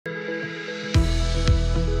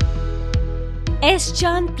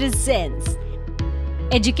S-Chan presents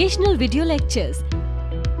educational video lectures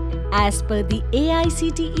as per the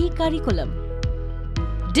AICTE curriculum.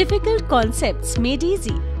 Difficult concepts made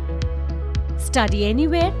easy. Study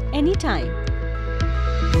anywhere, anytime.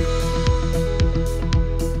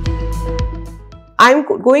 I'm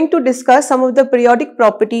going to discuss some of the periodic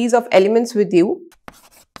properties of elements with you.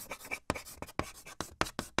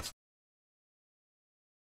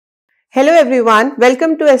 Hello everyone,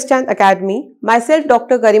 welcome to S-Chan Academy. Myself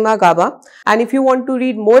Dr. Garima Gaba, and if you want to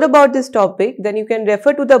read more about this topic, then you can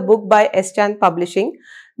refer to the book by S-Chan Publishing.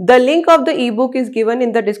 The link of the ebook is given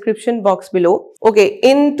in the description box below. Okay,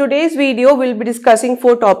 in today's video, we'll be discussing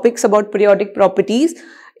 4 topics about periodic properties: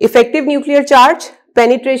 effective nuclear charge,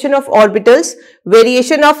 penetration of orbitals,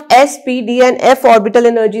 variation of s, p, d and f orbital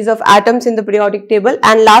energies of atoms in the periodic table,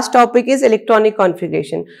 and last topic is electronic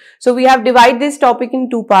configuration. So we have divided this topic in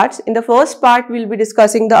 2 parts. In the first part, we'll be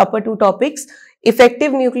discussing the upper 2 topics,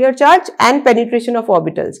 effective nuclear charge and penetration of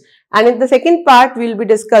orbitals. And in the second part, we'll be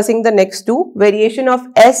discussing the next 2, variation of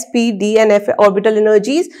s, p, d and f orbital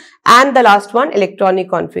energies, and the last one, electronic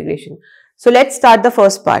configuration. So let's start the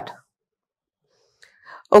first part.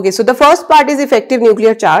 Okay, so the first part is effective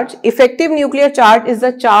nuclear charge. Effective nuclear charge is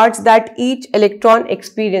the charge that each electron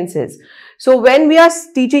experiences. So when we are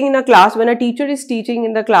teaching in a class, when a teacher is teaching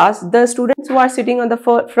in the class, the students who are sitting on the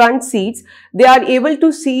front seats, they are able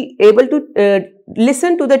to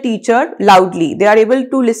listen to the teacher loudly. They are able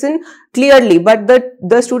to listen clearly, but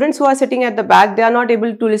the students who are sitting at the back, they are not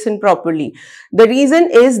able to listen properly. The reason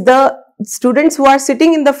is the students who are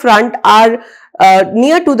sitting in the front are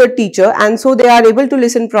near to the teacher, and so they are able to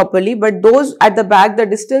listen properly, but those at the back, the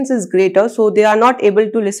distance is greater, so they are not able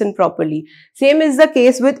to listen properly. Same is the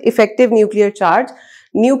case with effective nuclear charge.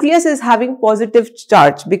 Nucleus is having positive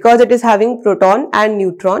charge because it is having proton and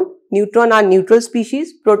neutron. Neutron are neutral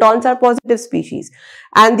species, protons are positive species,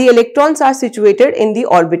 and the electrons are situated in the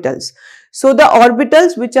orbitals. So the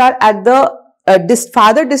orbitals which are at the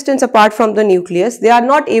farther distance apart from the nucleus, they are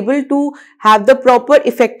not able to have the proper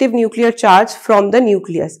effective nuclear charge from the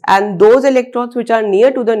nucleus, and those electrons which are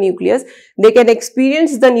near to the nucleus, they can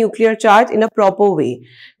experience the nuclear charge in a proper way.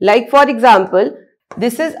 Like for example,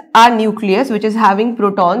 this is our nucleus which is having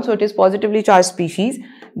protons, so it is positively charged species.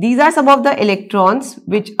 These are some of the electrons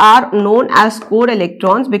which are known as core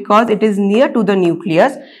electrons because it is near to the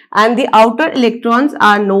nucleus, and the outer electrons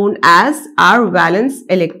are known as our valence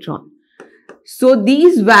electron. So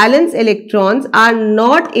these valence electrons are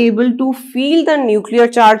not able to feel the nuclear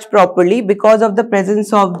charge properly because of the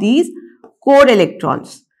presence of these core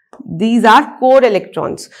electrons. These are core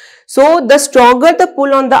electrons. So the stronger the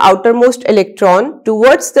pull on the outermost electron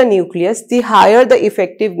towards the nucleus, the higher the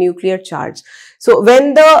effective nuclear charge. So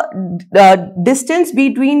when the distance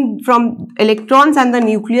from electrons and the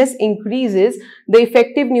nucleus increases, the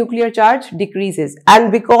effective nuclear charge decreases,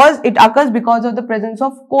 and because it occurs because of the presence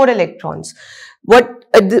of core electrons.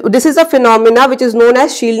 This is a phenomena which is known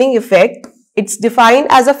as shielding effect. It's defined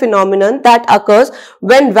as a phenomenon that occurs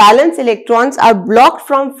when valence electrons are blocked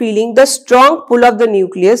from feeling the strong pull of the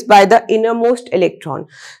nucleus by the innermost electron.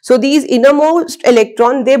 So these innermost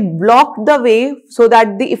electrons, they block the way so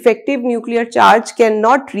that the effective nuclear charge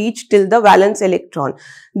cannot reach till the valence electron.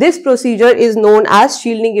 This procedure is known as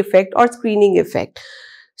shielding effect or screening effect.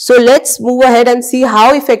 So let's move ahead and see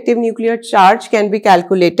how effective nuclear charge can be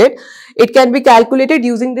calculated. It can be calculated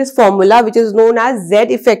using this formula which is known as Z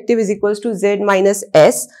effective is equals to Z minus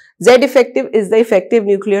S. Z effective is the effective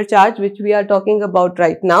nuclear charge which we are talking about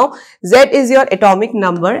right now. Z is your atomic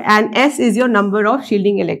number and S is your number of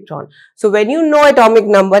shielding electron. So when you know atomic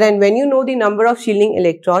number and when you know the number of shielding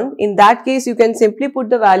electron, in that case you can simply put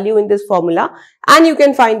the value in this formula and you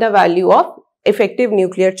can find the value of effective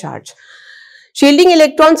nuclear charge. Shielding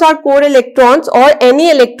electrons are core electrons or any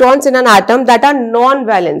electrons in an atom that are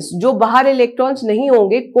non-valence. जो बाहर electrons नहीं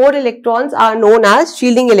होंगे, core electrons are known as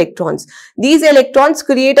shielding electrons. These electrons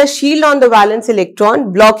create a shield on the valence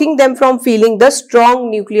electron, blocking them from feeling the strong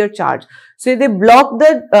nuclear charge. So they block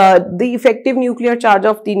the effective nuclear charge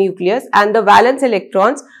of the nucleus, and the valence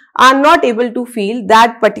electrons are not able to feel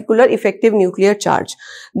that particular effective nuclear charge.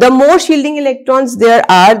 The more shielding electrons there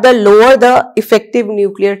are, the lower the effective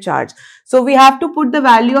nuclear charge. So we have to put the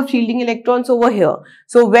value of shielding electrons over here.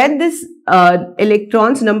 So when this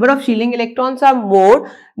number of shielding electrons are more,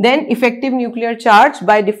 then effective nuclear charge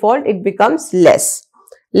by default it becomes less.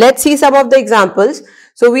 Let's see some of the examples.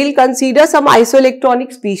 So we'll consider some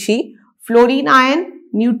isoelectronic species: fluorine ion,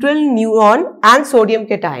 neutral neon and sodium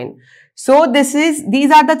cation. So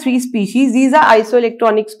these are the 3 species. These are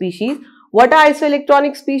isoelectronic species. What are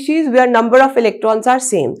isoelectronic species? Where number of electrons are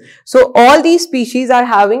same. So all these species are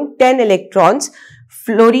having 10 electrons.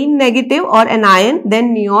 Fluorine negative or anion,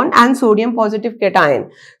 then neon, and sodium positive cation.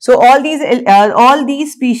 So all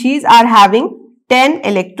these species are having 10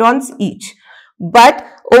 electrons each. But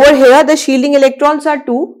over here the shielding electrons are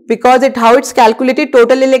 2, because how it's calculated,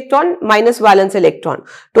 total electron minus valence electron.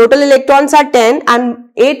 Total electrons are 10 and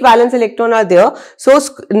 8 valence electron are there. So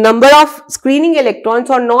number of screening electrons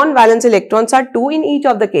or non-valence electrons are 2 in each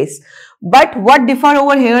of the case. But what differ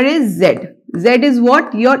over here is Z. Z is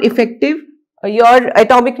what? Your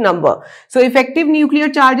atomic number. So effective nuclear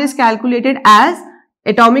charge is calculated as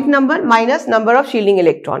atomic number minus number of shielding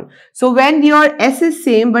electron. So when your S is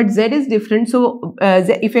same but Z is different, so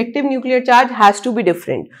the effective nuclear charge has to be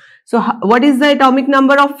different. So what is the atomic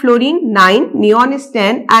number of fluorine? 9, neon is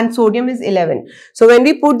 10 and sodium is 11. So when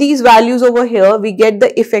we put these values over here, we get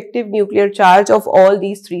the effective nuclear charge of all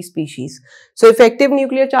these 3 species. So effective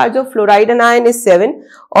nuclear charge of fluoride anion is 7,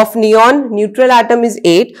 of neon neutral atom is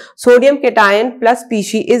 8, sodium cation plus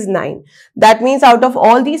species is 9. That means out of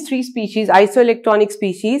all these 3 species, isoelectronic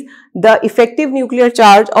species, the effective nuclear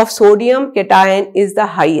charge of sodium cation is the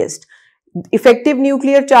highest. Effective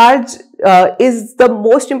nuclear charge is the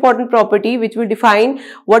most important property which will define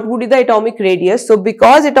what would be the atomic radius. So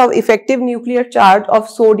because effective nuclear charge of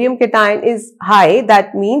sodium cation is high,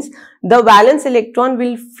 that means the valence electron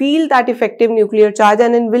will feel that effective nuclear charge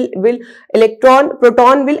and then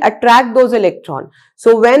proton will attract those electrons.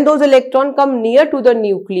 So when those electrons come near to the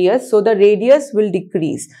nucleus, so the radius will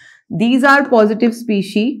decrease. These are positive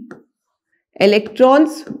species.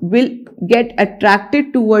 Electrons will get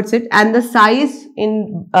attracted towards it and the size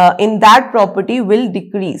in that property will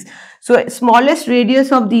decrease. So smallest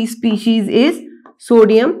radius of these species is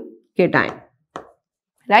sodium cation.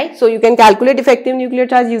 Right? So you can calculate effective nuclear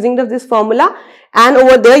charge using this formula, and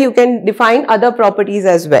over there you can define other properties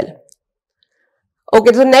as well.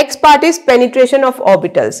 Okay, so next part is penetration of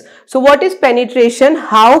orbitals. So what is penetration?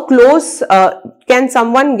 How close can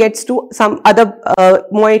someone gets to some other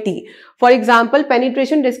moiety? For example,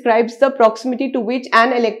 penetration describes the proximity to which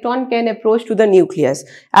an electron can approach to the nucleus.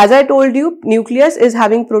 As I told you, nucleus is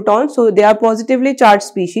having protons, so they are positively charged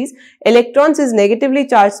species. Electrons is negatively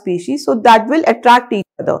charged species, so that will attract each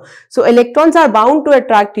other. So electrons are bound to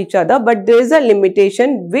attract each other, but there is a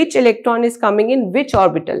limitation which electron is coming in which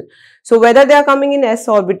orbital. So whether they are coming in s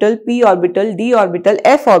orbital, p orbital, d orbital,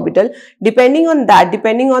 f orbital, depending on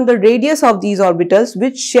the radius of these orbitals,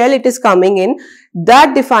 which shell it is coming in,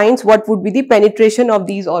 that defines what would be the penetration of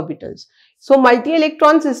these orbitals. So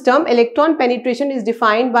multi-electron system, electron penetration is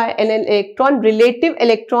defined by an electron relative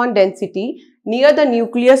electron density near the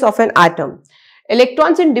nucleus of an atom.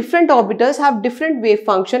 Electrons in different orbitals have different wave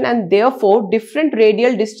function and therefore different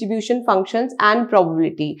radial distribution functions and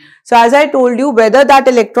probability. So as I told you, whether that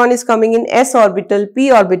electron is coming in s orbital,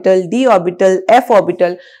 p orbital, d orbital, f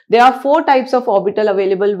orbital, there are 4 types of orbital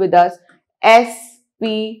available with us: s,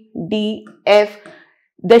 p, d, f.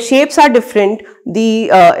 The shapes are different,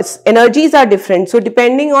 the energies are different. So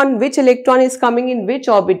depending on which electron is coming in which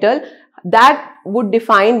orbital, that would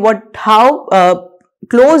define how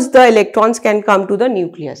close the electrons can come to the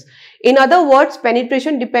nucleus. In other words,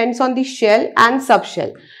 penetration depends on the shell and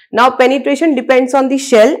subshell. Now penetration depends on the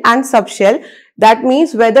shell and subshell. That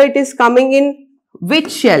means whether it is coming in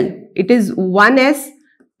which shell, it is 1s,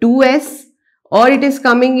 2s, or it is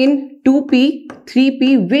coming in 2p,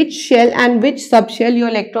 3p, which shell and which subshell your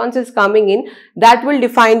electrons is coming in, that will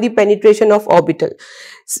define the penetration of orbital.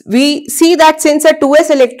 We see that since a 2s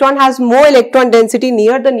electron has more electron density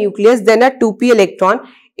near the nucleus than a 2p electron,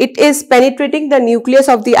 it is penetrating the nucleus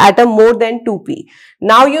of the atom more than 2p.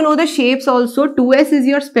 Now you know the shapes also. 2s is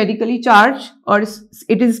your spherically charged, or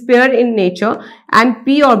it is sphere in nature, and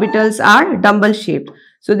p orbitals are dumbbell shaped.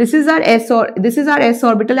 So this is our s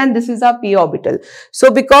orbital and this is our p orbital.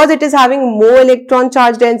 So because it is having more electron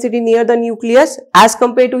charge density near the nucleus as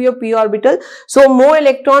compared to your p orbital, so more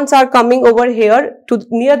electrons are coming over here to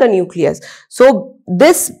near the nucleus. So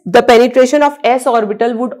the penetration of s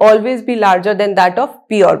orbital would always be larger than that of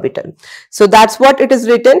p orbital. So that's what it is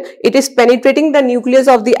written. It is penetrating the nucleus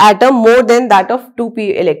of the atom more than that of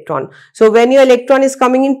 2p electron. So when your electron is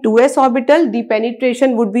coming in 2s orbital, the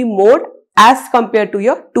penetration would be more as compared to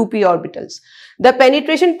your 2p orbitals. The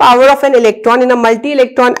penetration power of an electron in a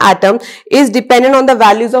multi-electron atom is dependent on the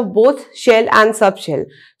values of both shell and subshell.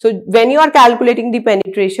 So when you are calculating the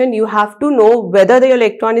penetration, you have to know whether the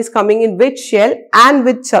electron is coming in which shell and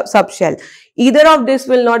which subshell. Either of this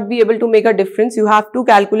will not be able to make a difference. You have to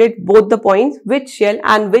calculate both the points, which shell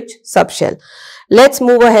and which subshell. Let's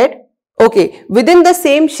move ahead. Okay, within the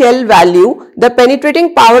same shell value, the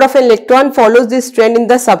penetrating power of an electron follows this trend in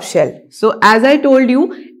the subshell. So as I told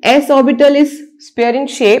you, s orbital is sphere in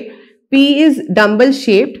shape, p is dumbbell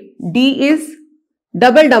shaped, d is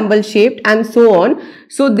double dumbbell shaped, and so on.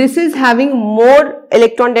 So this is having more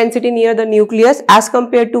electron density near the nucleus as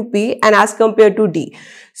compared to p and as compared to d.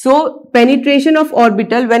 So penetration of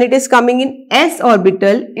orbital when it is coming in s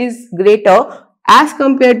orbital is greater as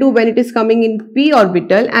compared to when it is coming in p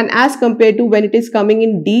orbital and as compared to when it is coming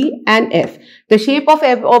in d and f. The shape of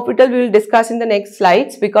orbital we will discuss in the next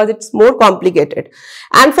slides because it's more complicated.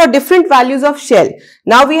 And for different values of shell,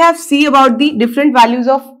 now we have see about the different values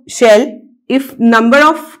of shell. If number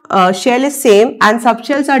of shell is same and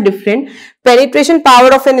subshells are different, penetration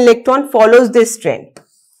power of an electron follows this trend.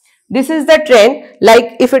 This is the trend,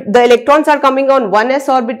 like if the electrons are coming on 1s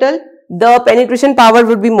orbital, the penetration power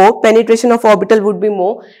would be more, penetration of orbital would be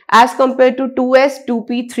more as compared to 2s,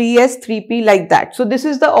 2p, 3s, 3p, like that. So this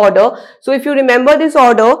is the order. So if you remember this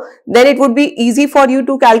order, then it would be easy for you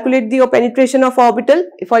to calculate the penetration of orbital.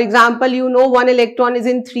 For example, you know one electron is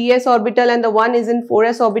in 3s orbital and the one is in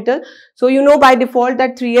 4s orbital. So you know by default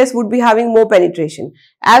that 3s would be having more penetration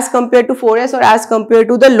as compared to 4s or as compared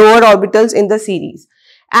to the lower orbitals in the series.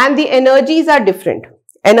 And the energies are different.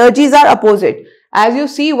 Energies are opposite. As you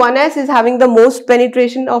see, 1s is having the most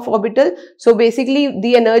penetration of orbital. So basically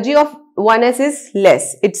the energy of 1s is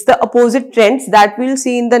less. It's the opposite trends that we'll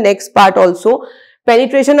see in the next part also.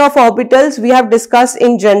 Penetration of orbitals we have discussed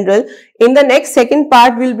in general. In the next second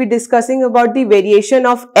part, we'll be discussing about the variation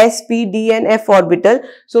of s, p, d and f orbital.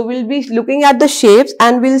 So we'll be looking at the shapes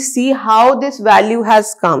and we'll see how this value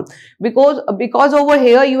has come. Because over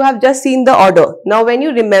here you have just seen the order. Now when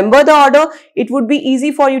you remember the order, it would be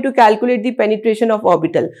easy for you to calculate the penetration of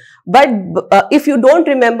orbital. But if you don't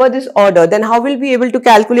remember this order, then how will you be able to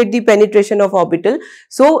calculate the penetration of orbital?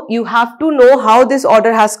 So you have to know how this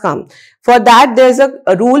order has come. For that, there is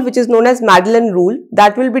a rule which is known as Madelin rule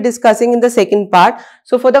that we'll be discussing in the second part.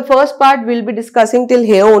 So for the first part, we'll be discussing till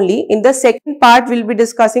here only. In the second part, we'll be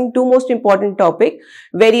discussing two most important topics: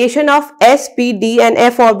 variation of s, p, d and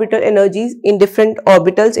f orbital energies in different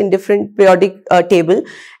orbitals in different periodic table.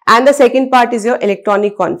 And the second part is your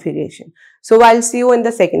electronic configuration. So I'll see you in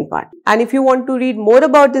the second part. And if you want to read more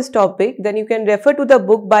about this topic, then you can refer to the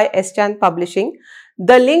book by S. Chan Publishing.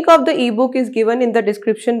 The link of the ebook is given in the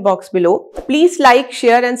description box below. Please like,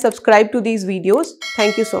 share and subscribe to these videos.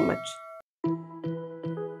 Thank you so much.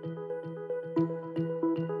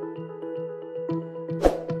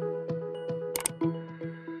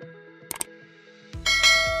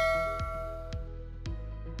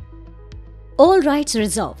 All rights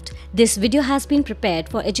reserved. This video has been prepared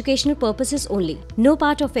for educational purposes only. No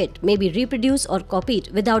part of it may be reproduced or copied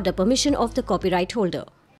without the permission of the copyright holder.